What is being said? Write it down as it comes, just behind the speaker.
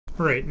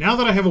All right, now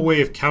that I have a way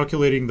of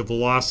calculating the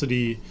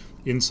velocity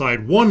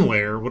inside one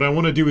layer, what I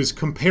want to do is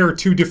compare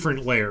two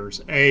different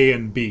layers, A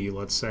and B,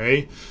 let's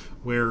say,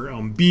 where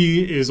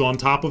B is on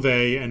top of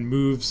A and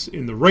moves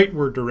in the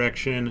rightward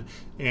direction,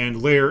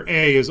 and layer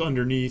A is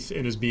underneath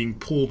and is being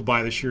pulled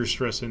by the shear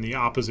stress in the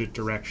opposite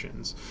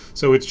directions.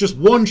 So it's just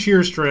one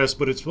shear stress,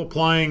 but it's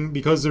applying,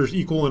 because there's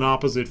equal and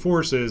opposite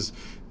forces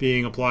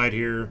being applied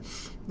here,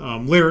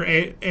 layer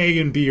A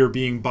and B are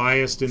being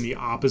biased in the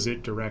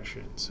opposite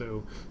direction.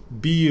 So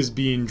B is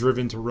being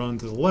driven to run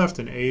to the left,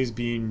 and A is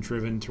being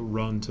driven to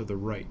run to the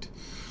right.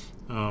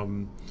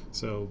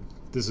 So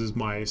this is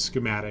my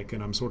schematic,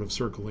 and I'm sort of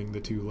circling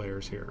the two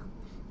layers here.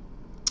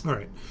 All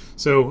right,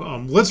 so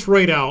let's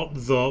write out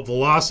the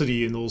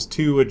velocity in those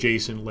two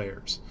adjacent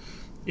layers.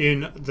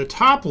 In the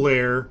top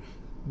layer,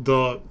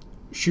 the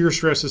shear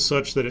stress is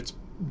such that it's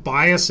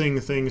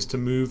biasing things to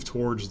move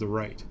towards the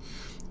right.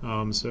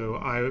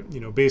 So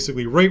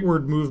basically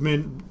rightward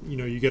movement,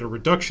 you get a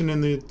reduction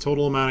in the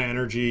total amount of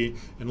energy,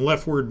 and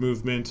leftward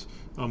movement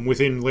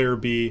within layer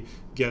B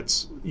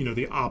gets,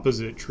 the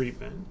opposite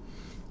treatment.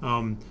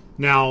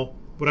 Now,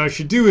 what I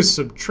should do is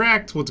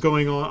subtract what's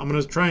going on. I'm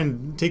going to try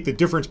and take the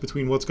difference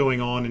between what's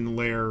going on in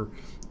layer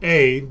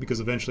A,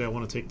 because eventually I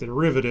want to take the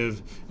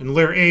derivative, and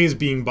layer A is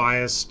being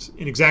biased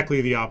in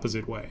exactly the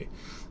opposite way.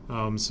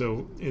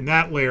 So in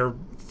that layer,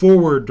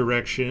 forward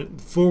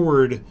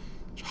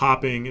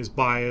hopping is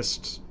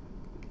biased,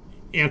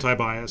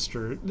 anti-biased,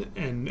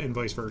 and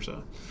vice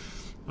versa.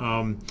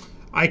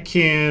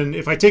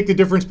 If I take the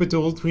difference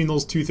between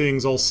those two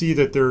things, I'll see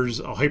that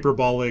there's a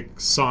hyperbolic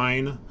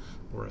sine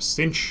or a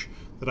sinh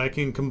that I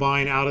can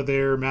combine out of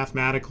there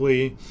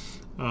mathematically.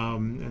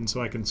 And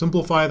so I can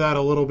simplify that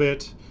a little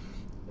bit.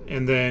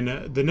 And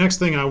then the next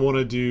thing I want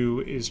to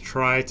do is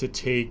try to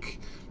take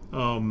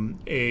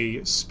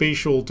a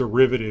spatial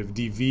derivative,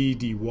 dv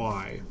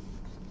dy.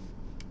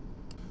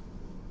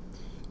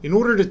 In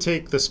order to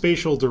take the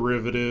spatial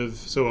derivative,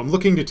 so I'm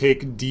looking to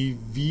take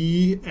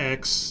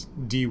dvx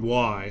dy,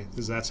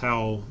 because that's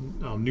how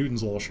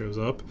Newton's law shows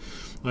up.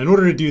 In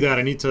order to do that,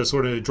 I need to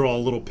sort of draw a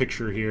little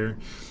picture here.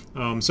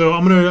 So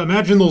I'm going to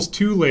imagine those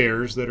two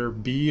layers that are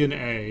B and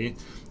A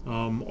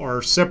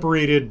are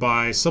separated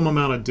by some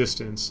amount of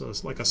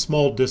distance, like a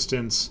small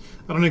distance.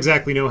 I don't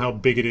exactly know how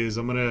big it is.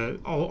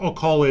 I'll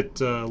call it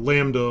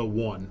lambda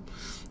 1.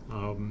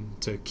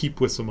 To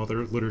keep with some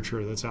other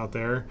literature that's out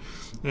there.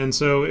 And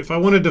so if I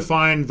wanted to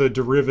find the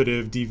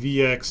derivative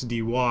dvx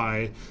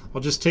dy,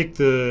 I'll just take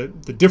the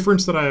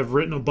difference that I have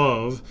written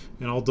above,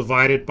 and I'll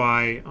divide it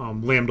by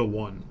lambda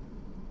 1.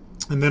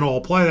 And then I'll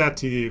apply that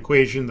to the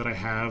equation that I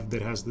have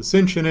that has the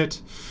sinh in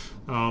it.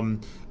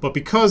 But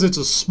because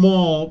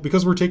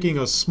we're taking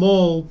a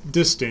small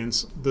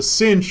distance, the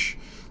sinh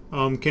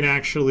can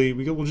actually,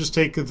 we'll just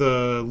take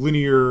the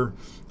linear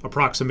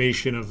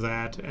approximation of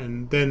that,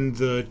 and then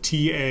the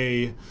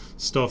TA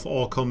stuff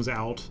all comes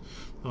out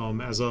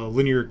as a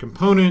linear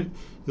component.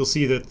 You'll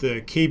see that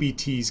the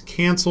KBTs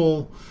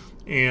cancel,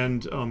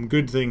 and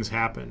good things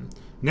happen.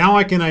 Now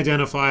I can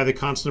identify the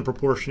constant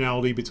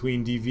proportionality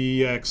between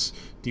dvx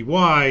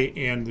dy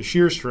and the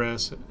shear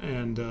stress,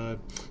 and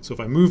so if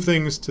I move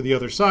things to the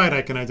other side,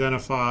 I can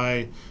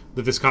identify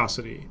the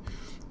viscosity.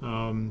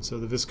 So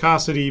the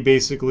viscosity,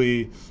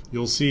 basically,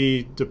 you'll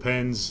see,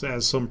 depends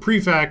as some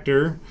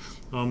prefactor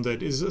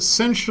that is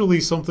essentially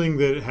something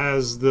that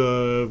has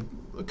the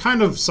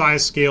kind of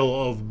size scale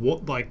of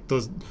what, like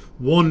the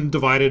 1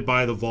 divided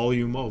by the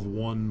volume of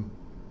one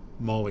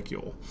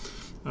molecule,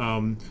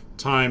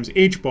 times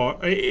h,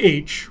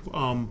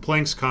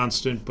 Planck's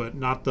constant, but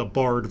not the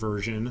barred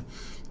version,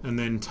 and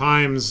then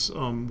times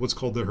what's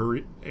called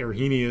the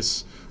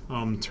Arrhenius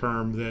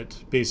term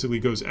that basically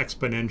goes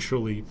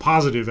exponentially,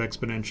 positive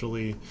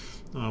exponentially,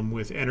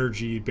 with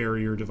energy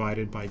barrier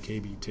divided by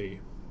KBT.